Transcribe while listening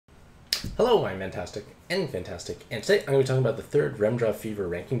Hello, I'm Mantastic and Fantastic, and today I'm going to be talking about the third REMDra Fever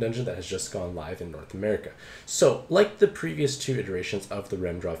ranking dungeon that has just gone live in North America. So, like the previous two iterations of the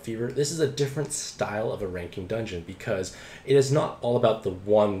REMDra Fever, this is a different style of a ranking dungeon because it is not all about the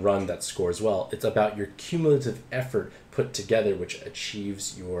one run that scores well, it's about your cumulative effort put together which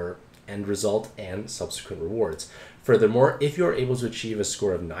achieves your end result and subsequent rewards. Furthermore, if you're able to achieve a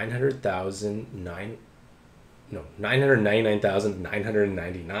score of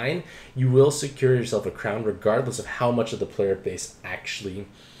 999,999, you will secure yourself a crown regardless of how much of the player base actually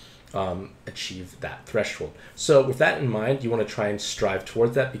achieve that threshold. So with that in mind, you want to try and strive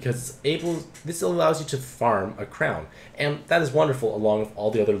towards that because this allows you to farm a crown, and that is wonderful along with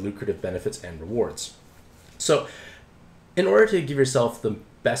all the other lucrative benefits and rewards. So in order to give yourself the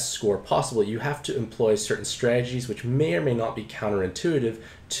best score possible, you have to employ certain strategies which may or may not be counterintuitive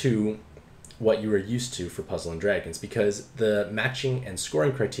to what you are used to for Puzzle and Dragons, because the matching and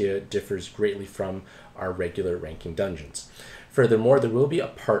scoring criteria differs greatly from our regular ranking dungeons. Furthermore, there will be a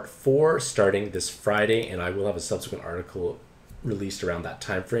part 4 starting this Friday, and I will have a subsequent article released around that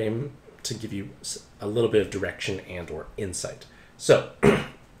time frame to give you a little bit of direction and or insight. So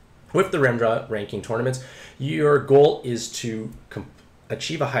with the REMDra ranking tournaments, your goal is to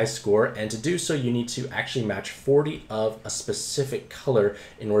achieve a high score, and to do so you need to actually match 40 of a specific color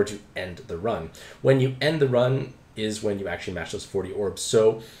in order to end the run. When you end the run is when you actually match those 40 orbs.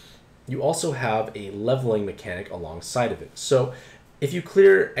 So you also have a leveling mechanic alongside of it. So if you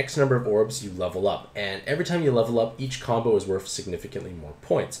clear X number of orbs, you level up, and every time you level up, each combo is worth significantly more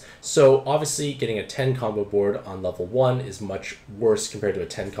points. So obviously getting a 10 combo board on level 1 is much worse compared to a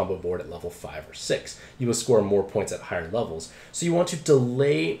 10 combo board at level 5 or 6. You will score more points at higher levels. So you want to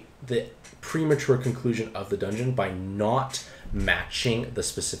delay the premature conclusion of the dungeon by not matching the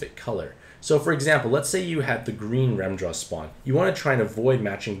specific color. So for example, let's say you had the green REMDra spawn. You want to try and avoid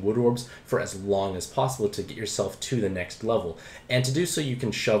matching wood orbs for as long as possible to get yourself to the next level. And to do so, you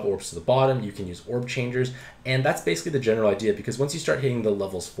can shove orbs to the bottom, you can use orb changers, and that's basically the general idea, because once you start hitting the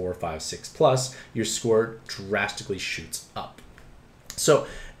levels 4, 5, 6 plus, your score drastically shoots up. So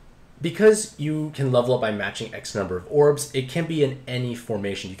because you can level up by matching X number of orbs, it can be in any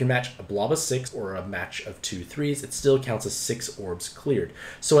formation. You can match a blob of 6 or a match of 2 3s. It still counts as 6 orbs cleared.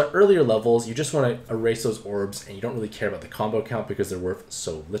 So at earlier levels, you just want to erase those orbs and you don't really care about the combo count because they're worth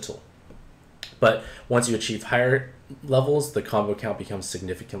so little. But once you achieve higher levels, the combo count becomes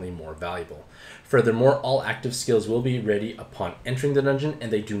significantly more valuable. Furthermore, all active skills will be ready upon entering the dungeon,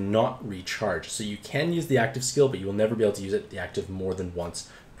 and they do not recharge. So you can use the active skill, but you will never be able to use the active more than once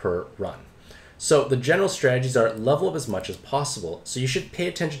per run. So the general strategies are level up as much as possible. So you should pay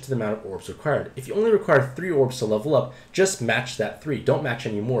attention to the amount of orbs required. If you only require 3 orbs to level up, just match that 3. Don't match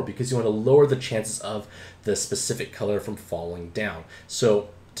any more because you want to lower the chances of the specific color from falling down. So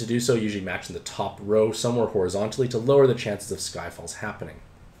to do so, usually match in the top row somewhere horizontally to lower the chances of skyfalls happening.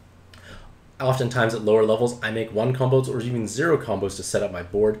 Oftentimes at lower levels, I make 1 combos or even 0 combos to set up my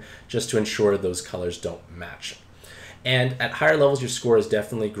board just to ensure those colors don't match. And at higher levels, your score is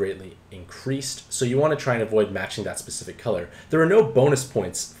definitely greatly increased, so you want to try and avoid matching that specific color. There are no bonus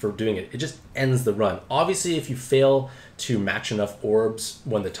points for doing it. It just ends the run. Obviously, if you fail to match enough orbs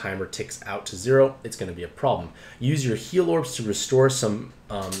when the timer ticks out to 0, it's going to be a problem. Use your heal orbs to restore some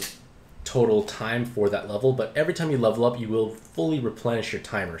total time for that level, but every time you level up, you will fully replenish your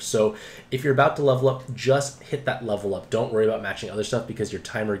timer. So if you're about to level up, just hit that level up. Don't worry about matching other stuff because your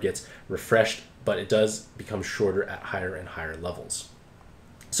timer gets refreshed, but it does become shorter at higher and higher levels.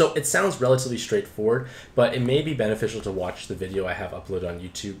 So it sounds relatively straightforward, but it may be beneficial to watch the video I have uploaded on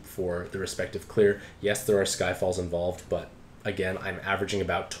YouTube for the respective clear. Yes, there are skyfalls involved, but again, I'm averaging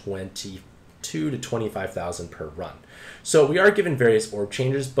about 22 to 25,000 per run. So we are given various orb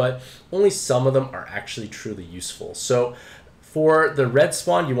changes, but only some of them are actually truly useful. So for the red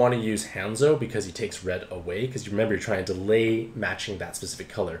spawn, you want to use Hanzo because he takes red away, because you remember you're trying to delay matching that specific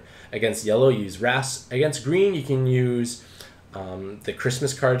color. Against yellow, you use Ras. Against green, you can use the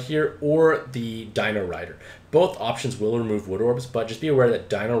Christmas card here or the Dino Rider. Both options will remove wood orbs, but just be aware that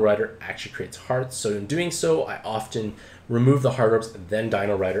Dino Rider actually creates hearts. So in doing so, I often remove the heart orbs, then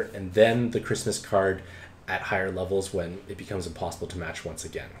Dino Rider, and then the Christmas card at higher levels when it becomes impossible to match once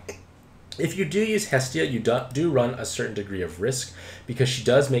again. If you do use Hestia, you do run a certain degree of risk because she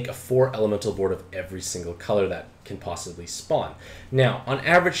does make a 4 elemental board of every single color that can possibly spawn. Now, on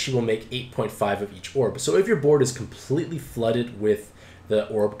average, she will make 8.5 of each orb. So if your board is completely flooded with the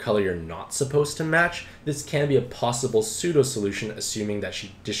orb color you're not supposed to match, this can be a possible pseudo solution, assuming that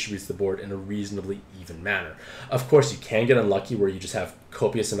she distributes the board in a reasonably even manner. Of course, you can get unlucky where you just have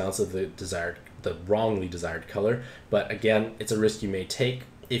copious amounts of the wrongly desired color, but again, it's a risk you may take.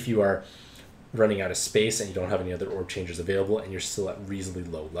 if you are running out of space and you don't have any other orb changers available and you're still at reasonably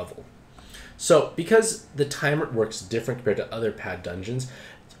low level. So because the timer works different compared to other pad dungeons,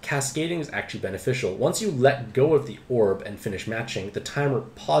 cascading is actually beneficial. Once you let go of the orb and finish matching, the timer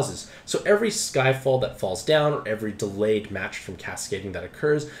pauses. So every skyfall that falls down or every delayed match from cascading that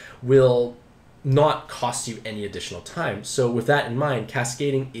occurs will not cost you any additional time. So with that in mind,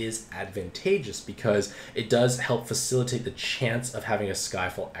 cascading is advantageous because it does help facilitate the chance of having a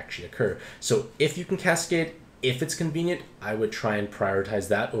skyfall actually occur. So if you can cascade, if it's convenient, I would try and prioritize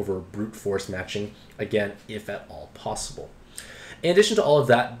that over brute force matching, again, if at all possible. In addition to all of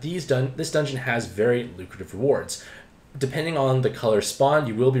that, this dungeon has very lucrative rewards. Depending on the color spawned,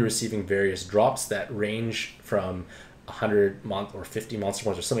 you will be receiving various drops that range from 100 or 50 monster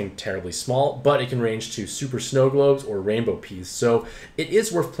points or something terribly small, but it can range to super snow globes or rainbow peas. So it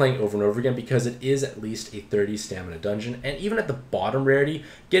is worth playing over and over again because it is at least a 30 stamina dungeon. And even at the bottom rarity,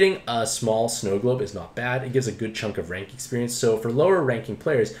 getting a small snow globe is not bad. It gives a good chunk of rank experience. So for lower ranking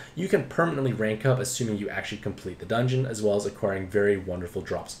players, you can permanently rank up assuming you actually complete the dungeon, as well as acquiring very wonderful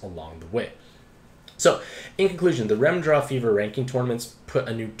drops along the way. So, in conclusion, the REMDra Fever ranking tournaments put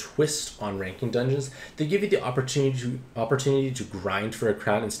a new twist on ranking dungeons. They give you the opportunity to grind for a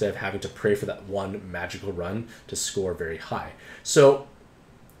crown instead of having to pray for that one magical run to score very high. So,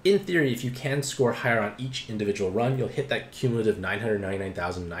 in theory, if you can score higher on each individual run, you'll hit that cumulative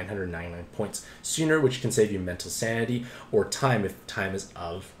 999,999 points sooner, which can save you mental sanity or time if time is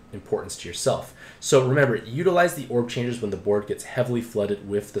of importance to yourself. So remember, utilize the orb changers when the board gets heavily flooded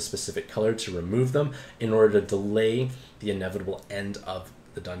with the specific color to remove them in order to delay the inevitable end of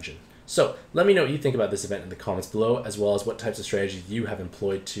the dungeon. So let me know what you think about this event in the comments below, as well as what types of strategies you have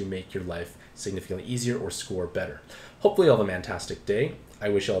employed to make your life significantly easier or score better. Hopefully you'll have a fantastic day. I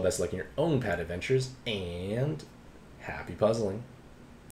wish you all the best luck in your own pad adventures, and happy puzzling.